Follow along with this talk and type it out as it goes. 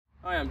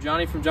Hi, I'm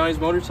Johnny from Johnny's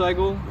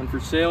Motorcycle, and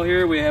for sale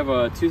here we have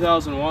a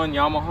 2001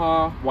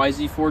 Yamaha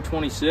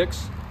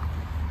YZ426.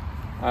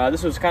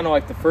 This was kind of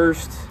like the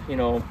first,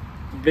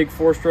 big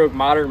four-stroke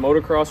modern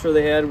motocrosser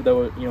they had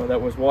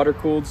that was water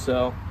cooled.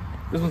 So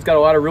this one's got a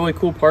lot of really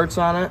cool parts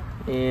on it,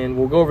 and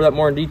we'll go over that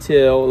more in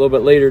detail a little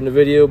bit later in the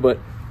video. But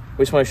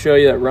we just want to show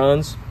you that it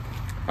runs.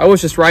 I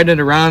was just riding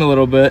it around a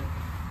little bit,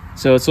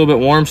 so it's a little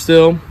bit warm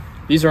still.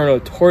 These are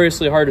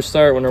notoriously hard to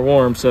start when they're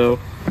warm, so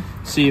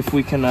see if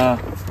we can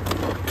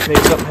make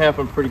something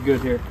happen pretty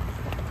good here.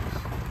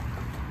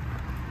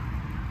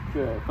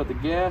 Okay, put the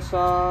gas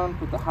on,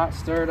 put the hot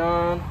start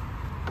on.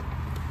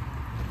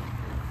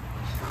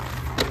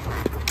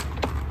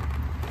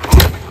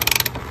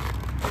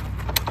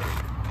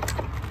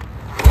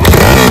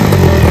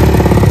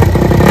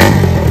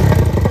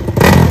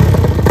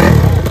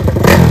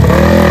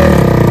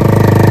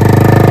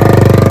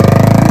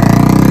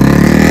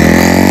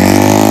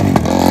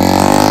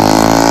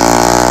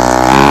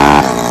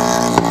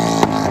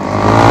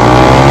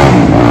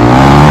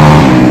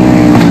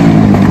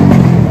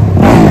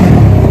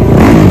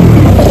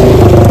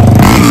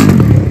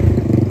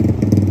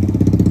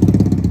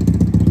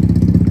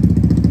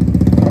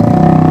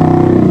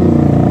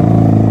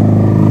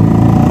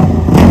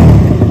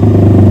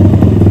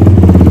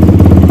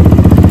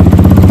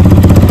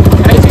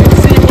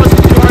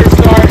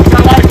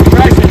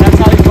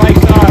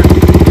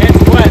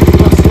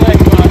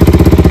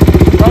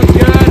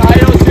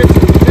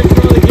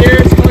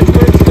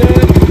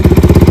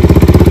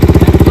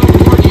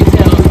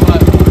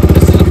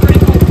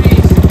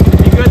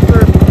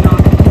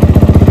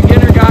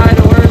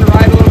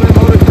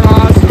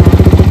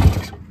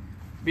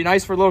 Be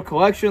nice for a little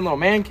collection, little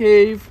man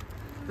cave.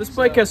 This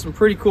bike has some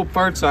pretty cool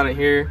parts on it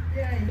here.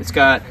 It's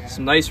got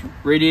some nice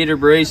radiator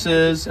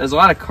braces, has a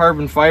lot of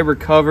carbon fiber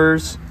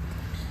covers.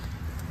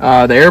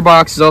 The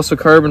airbox is also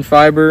carbon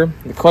fiber.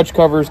 The clutch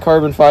cover is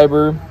carbon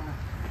fiber.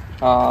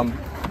 Part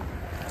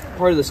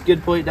of the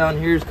skid plate down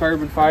here is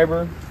carbon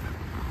fiber.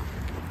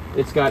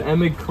 It's got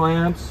Emig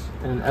clamps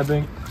and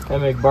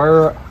Emig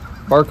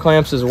bar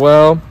clamps as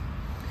well.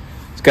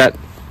 It's got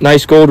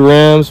nice gold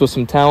rims with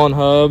some Talon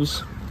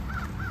Hubs.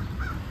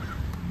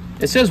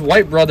 It says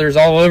White Brothers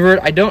all over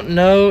it. I don't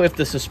know if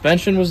the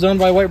suspension was done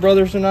by White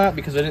Brothers or not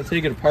because I didn't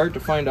take it apart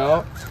to find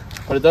out.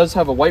 But it does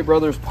have a White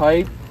Brothers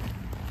pipe.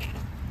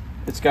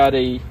 It's got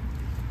a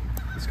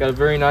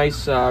very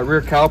nice rear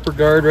caliper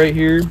guard right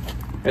here,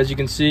 as you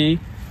can see.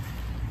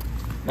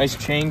 Nice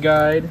chain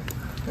guide,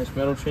 nice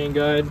metal chain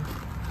guide.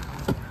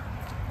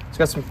 It's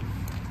got some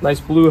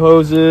nice blue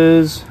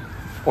hoses,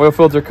 oil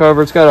filter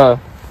cover. It's got a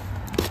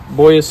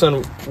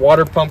Boysesen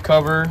water pump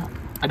cover.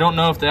 I don't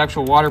know if the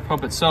actual water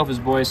pump itself is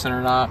Boysesen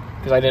or not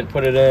because I didn't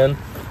put it in.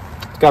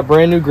 It's got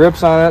brand new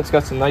grips on it. It's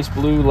got some nice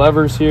blue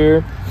levers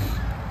here.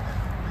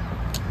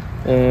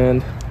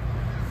 And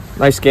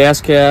nice gas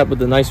cap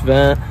with a nice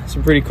vent.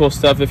 Some pretty cool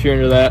stuff if you're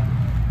into that.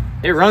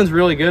 It runs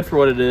really good for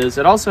what it is.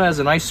 It also has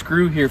a nice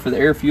screw here for the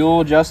air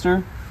fuel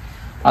adjuster.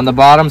 On the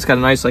bottom, it's got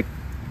a nice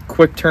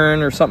quick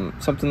turn or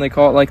something they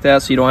call it like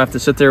that, so you don't have to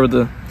sit there with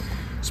a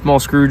small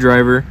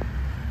screwdriver.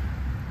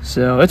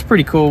 So that's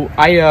pretty cool.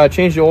 I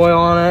changed the oil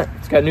on it.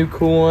 It's got new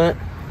coolant,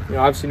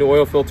 obviously new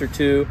oil filter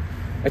too.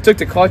 I took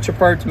the clutch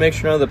apart to make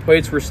sure none of the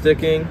plates were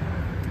sticking,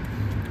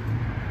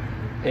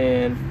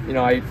 and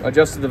I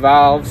adjusted the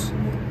valves,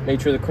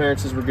 made sure the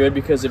clearances were good,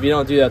 because if you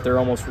don't do that, they're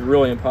almost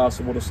really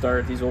impossible to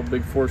start, these old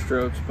big four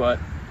strokes. But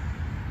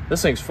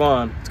this thing's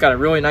fun. It's got a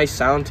really nice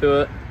sound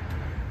to it.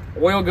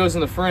 Oil goes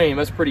in the frame.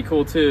 That's pretty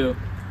cool too.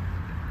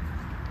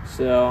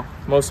 So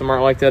most of them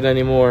aren't like that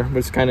anymore, but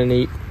it's kind of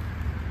neat.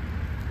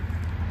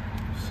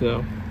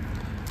 So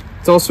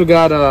it's also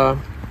got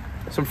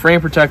some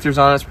frame protectors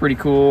on it. It's pretty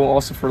cool.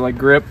 Also for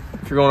grip,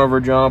 if you're going over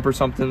a jump or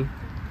something,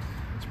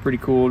 it's pretty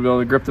cool to be able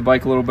to grip the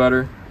bike a little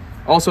better.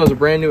 Also has a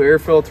brand new air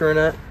filter in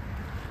it.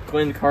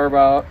 Cleaned the carb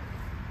out.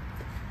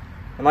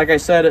 And like I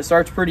said, it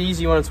starts pretty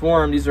easy when it's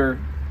warm. These are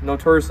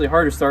notoriously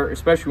hard to start,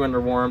 especially when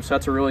they're warm, so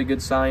that's a really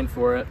good sign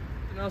for it.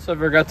 Something else I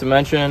forgot to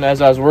mention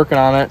as I was working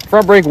on it,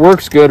 front brake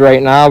works good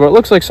right now, but it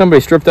looks like somebody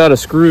stripped out a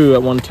screw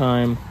at one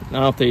time. I don't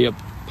know if they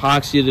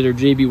epoxied it or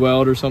JB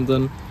weld or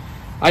something.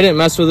 I didn't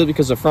mess with it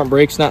because the front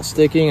brake's not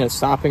sticking and it's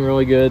stopping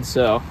really good,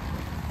 so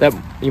that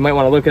you might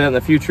want to look at that in the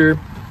future.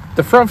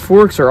 The front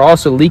forks are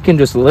also leaking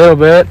just a little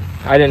bit.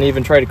 I didn't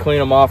even try to clean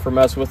them off or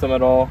mess with them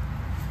at all,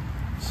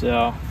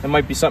 so that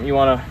might be something you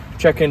want to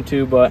check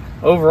into. But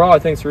overall, I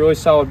think it's a really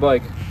solid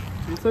bike.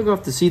 I took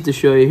off the seat to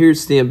show you.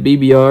 Here's the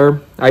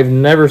BBR. I've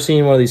never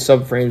seen one of these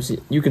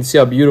subframes. You can see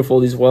how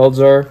beautiful these welds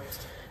are.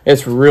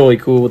 It's really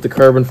cool with the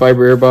carbon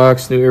fiber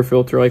airbox, new air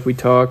filter like we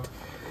talked.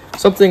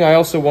 Something I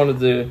also wanted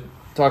to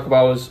talk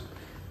about was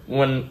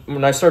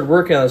when I started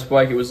working on this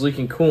bike, it was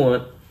leaking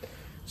coolant.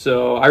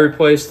 So I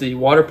replaced the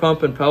water pump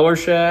impeller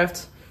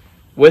shaft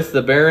with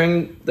the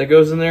bearing that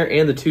goes in there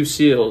and the two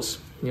seals.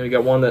 You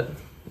got one that,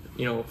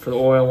 for the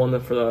oil, one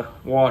that for the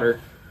water.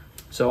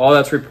 So all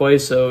that's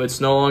replaced, so it's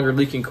no longer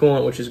leaking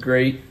coolant, which is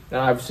great. And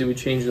obviously we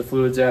changed the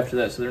fluids after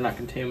that so they're not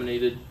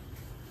contaminated.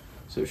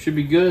 So it should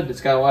be good. It's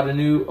got a lot of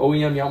new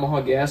OEM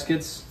Yamaha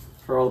gaskets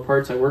for all the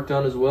parts I worked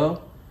on as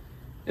well.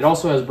 It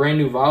also has brand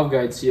new valve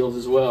guide seals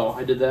as well.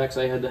 I did that because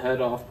I had the head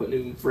off, put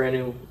brand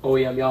new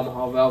OEM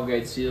Yamaha valve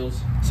guide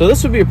seals. So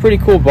this would be a pretty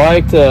cool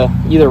bike to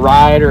either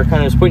ride or kind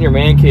of just put in your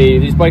man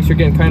cave. These bikes are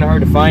getting kind of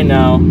hard to find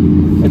now.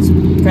 It's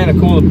kind of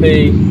cool to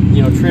pay,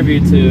 you know,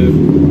 tribute to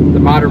the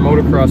modern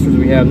motocrossers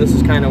we have. And this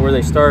is kind of where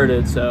they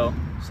started. So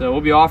we'll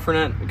be offering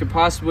it. It could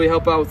possibly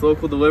help out with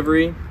local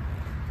delivery,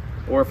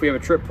 or if we have a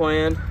trip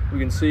planned, we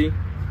can see.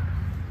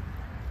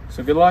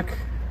 So good luck.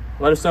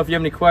 Let us know if you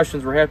have any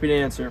questions. We're happy to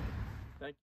answer.